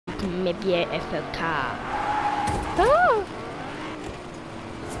my beautiful car. Oh!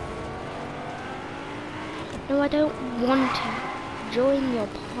 No, I don't want to join your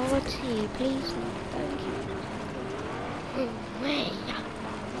party. Please, no, thank you. Oh, man.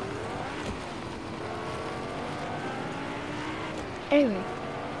 Anyway.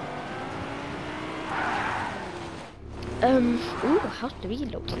 Ooh, house 3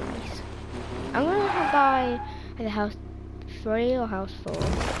 looks nice. I'm gonna buy either house 3 or house 4.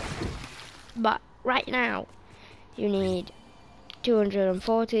 But right now, you need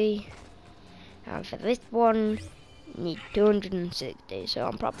 240. And for this one, you need 260. So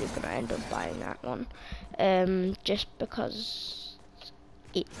I'm probably gonna end up buying that one. Just because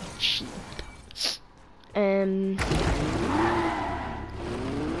it's cheap.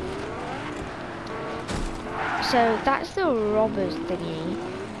 So that's the robbers thingy.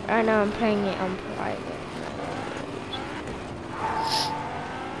 Right now I'm playing it on private.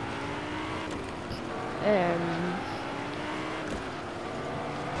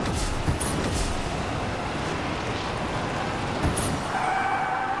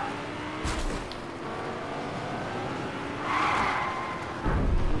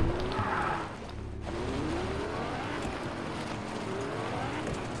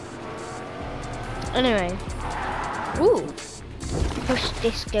 Anyway. Ooh. Push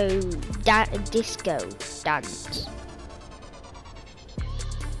disco dance.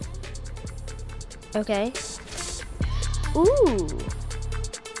 Okay. Ooh.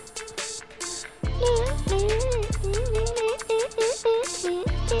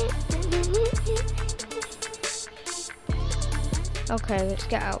 Okay, let's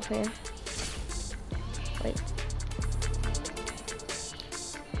get out of here. Wait.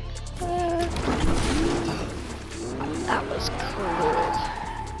 That was cool.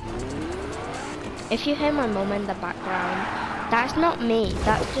 If you hear my mum in the background, that's not me,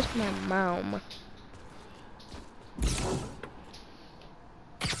 that's just my mum.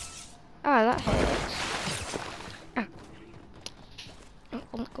 Oh, that hurts. Ow.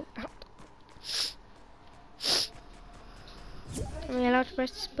 Oh, go out. Am I allowed to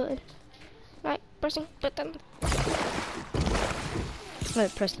press this button? Right, pressing button. No,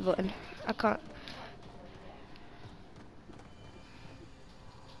 press the button. I can't.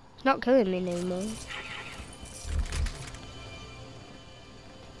 It's not killing me anymore.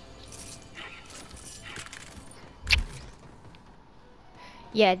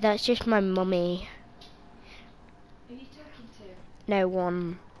 Yeah, that's just my mummy. Who are you talking to? No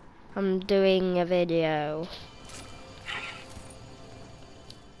one. I'm doing a video.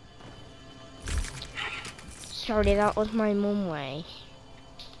 Sorry, that was my mum way.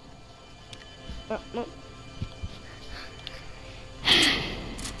 No.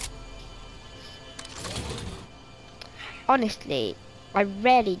 Honestly, I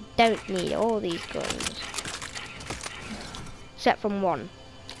really don't need all these guns. Except from one.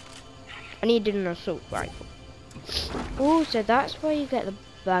 I need an assault rifle. Oh, so that's where you get the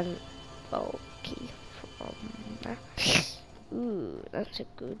bank vault key from. Ooh, that's a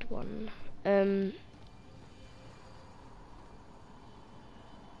good one.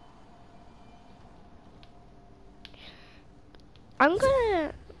 I'm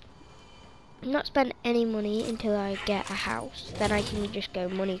gonna not spend any money until I get a house. Then I can just go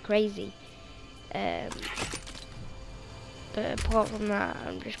money crazy. But apart from that,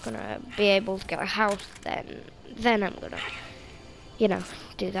 I'm just gonna be able to get a house. Then I'm gonna, you know,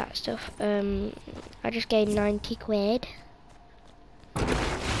 do that stuff. I just gained 90 quid. I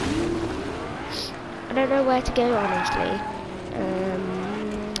don't know where to go, honestly.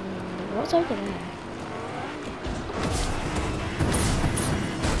 What's over there?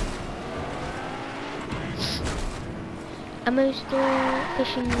 Ammo store,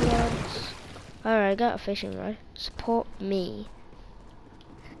 fishing rods. Alright, I got a fishing rod. Support me.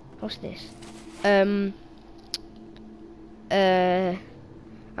 What's this? I'm a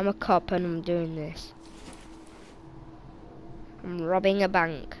cop and I'm doing this. I'm robbing a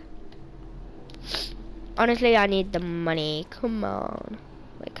bank. Honestly, I need the money. Come on.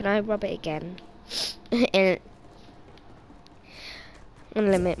 Wait, can I rob it again?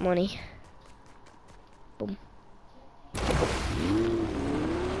 Unlimited money. Boom.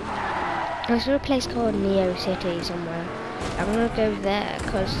 I saw a place called Neo City somewhere. I'm gonna go there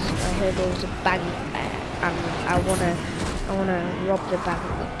because I heard there was a bank there, and I wanna rob the bank,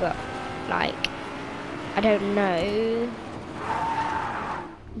 but like I don't know.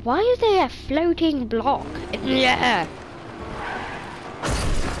 Why is there a floating block in the air?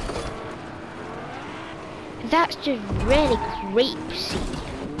 That's just really creepy.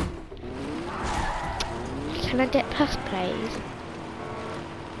 Can I get past, please?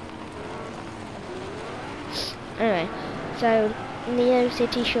 Anyway, so Neo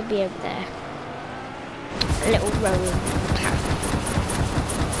City should be over there. A little rolling path.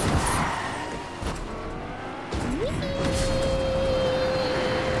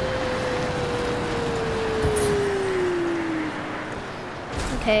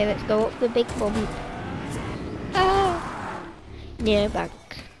 Okay, let's go up the big bump. Ah! Neo Bank.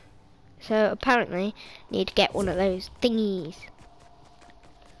 So apparently, need to get one of those thingies.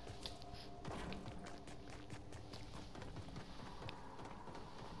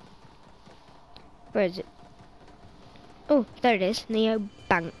 Where is it? Oh, there it is, Neo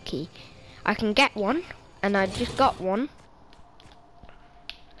Bank key. I can get one, and I just got one.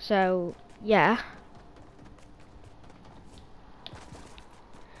 So, yeah.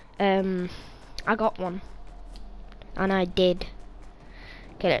 I got one. And I did.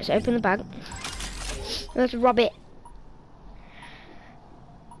 Okay, let's open the bank. Let's rob it.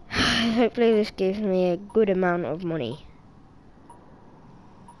 Hopefully this gives me a good amount of money.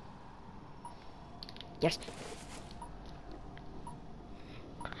 Yes.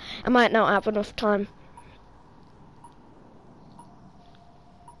 I might not have enough time.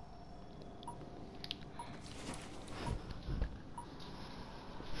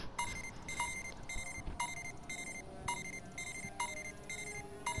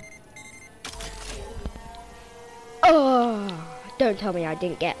 Oh, don't tell me I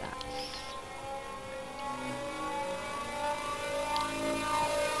didn't get that.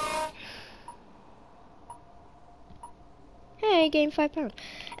 Hey, gained £5.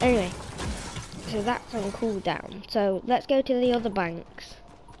 Anyway, so that's on cooldown. So let's go to the other banks.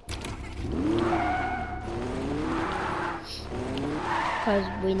 Because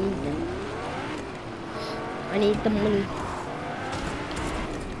we need them. I need the money.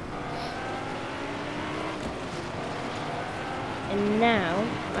 And now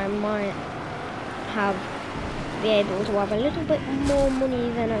I might be able to have a little bit more money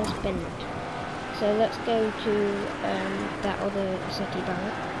than I spent. So let's go to that other city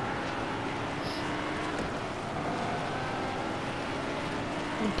bank.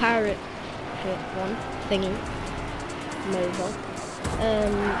 The pirate ship one thingy. Mobile.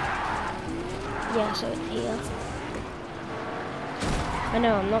 Yeah, so it's here. I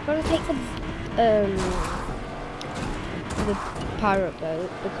know I'm not gonna take the pirate boat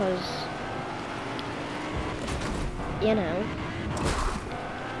because, you know,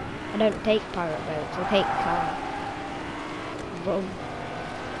 I don't take pirate boats, I take car. Wrong.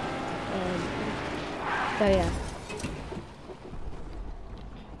 So yeah.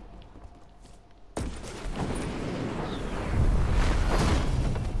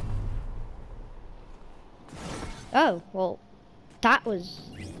 Oh, well, that was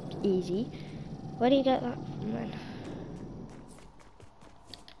easy. Where do you get that from then?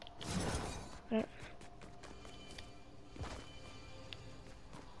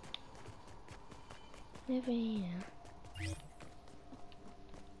 Never here.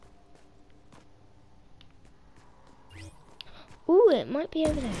 Ooh, it might be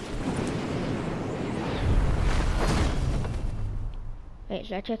over there. Wait,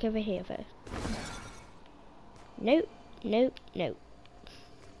 should I check over here first? Nope, nope, nope.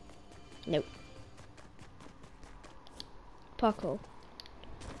 Nope. Parkour.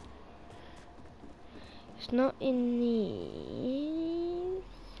 It's not in the...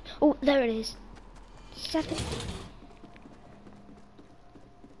 Oh, there it is. 7.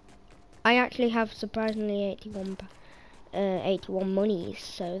 I actually have surprisingly 81 monies,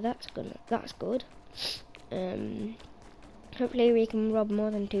 so that's good. Hopefully we can rob more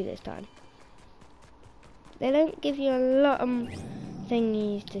than 2 this time. They don't give you a lot of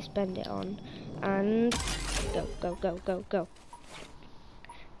thingies to spend it on, and go, go, go, go, go.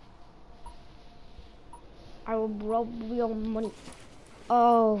 I will rob your money.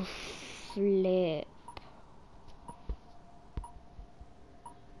 Oh, flip.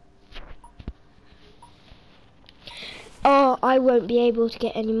 Oh, I won't be able to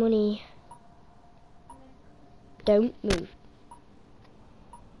get any money. Don't move.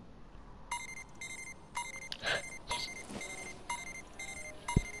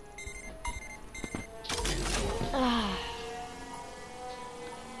 Ah.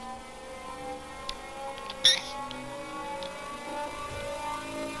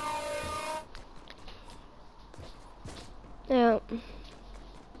 Now,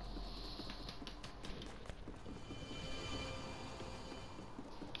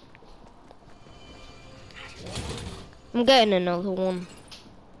 I'm getting another one.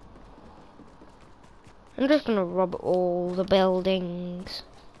 I'm just gonna rob all the buildings.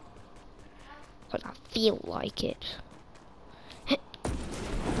 Because I feel like it.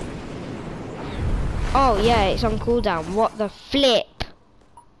 Oh yeah, it's on cooldown. What the flip?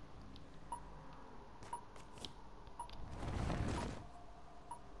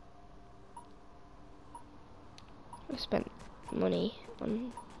 I spent money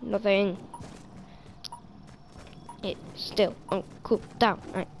on nothing. It's still on cooldown.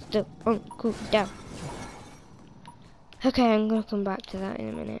 Right, still on cooldown. Okay, I'm gonna come back to that in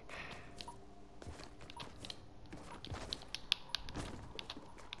a minute.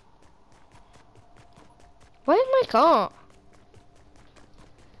 Where's my car?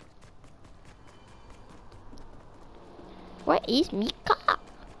 Where is my car?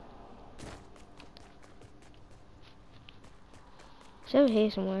 It's over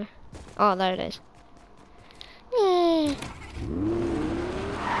here somewhere. Oh, there it is. Yeah.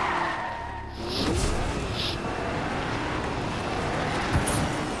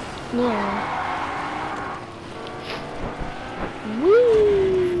 Yeah.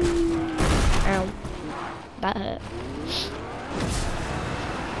 Woo! Ow. That hurt.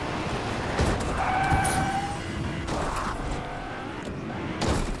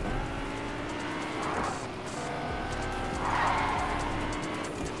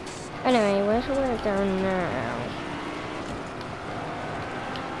 Anyway, where's the way down now?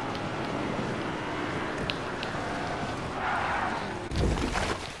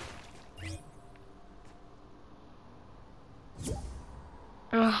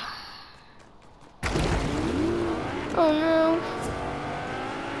 Oh. Oh no.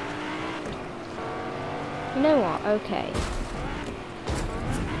 You know what? Okay.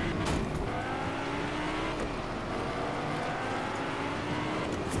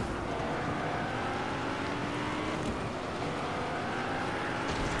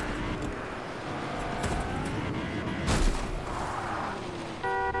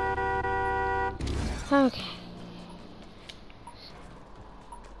 Okay.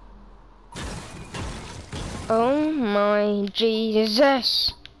 Oh my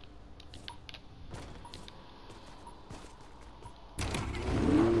Jesus.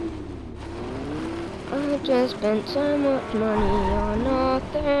 I just spent so much money on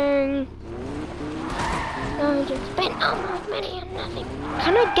nothing. I just spent all my money on nothing.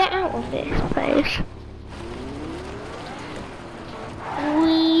 Can I get out of this place?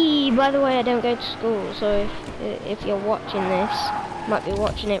 Wee. By the way, I don't go to school, so if you're watching this, you might be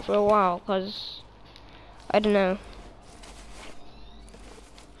watching it for a while, because I don't know.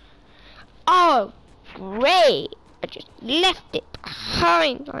 Oh, great! I just left it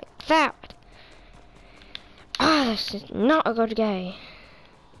behind like that. Ah, this is not a good game.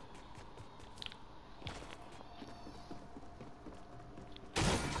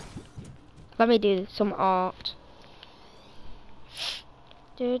 Let me do some art.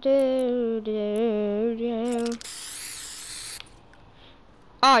 Do, do, do, do.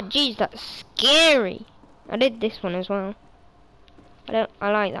 Oh, jeez, that's scary. I did this one as well. I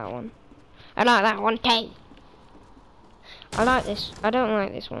like that one. I like that one too. I like this. I don't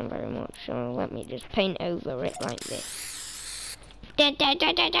like this one very much, so let me just paint over it like this.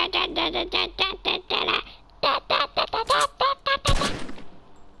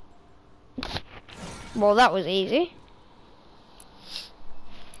 Well, that was easy.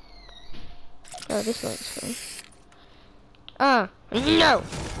 Oh, this looks fun. Ah, no!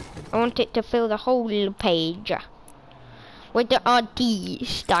 I want it to fill the whole page. With the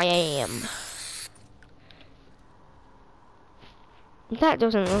artist I am. That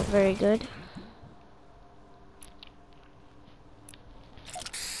doesn't look very good.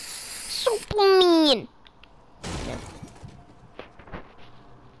 Superman! No.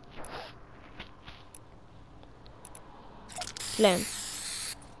 Learn.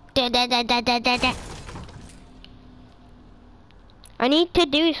 Da da da da da da da. I need to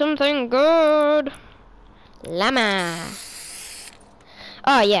do something good. Llama.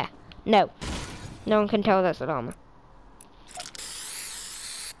 Oh yeah. No. No one can tell that's a llama.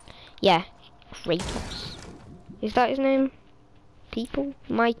 Yeah. Kratos. Is that his name? People?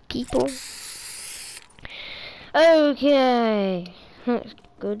 My people? Okay. That's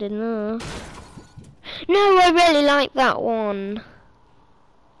good enough. No, I really like that one.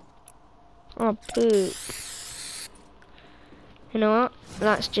 Oh, poop. You know what?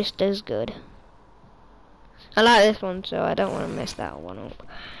 That's just as good. I like this one, so I don't want to mess that one up.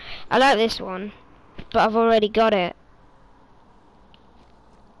 I like this one, but I've already got it.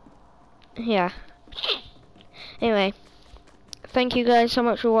 Yeah. Anyway, thank you guys so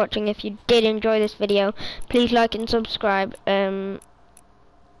much for watching. If you did enjoy this video, please like and subscribe. And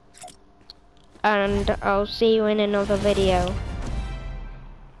I'll see you in another video.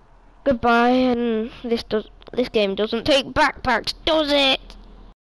 Goodbye. And this game doesn't take backpacks, does it?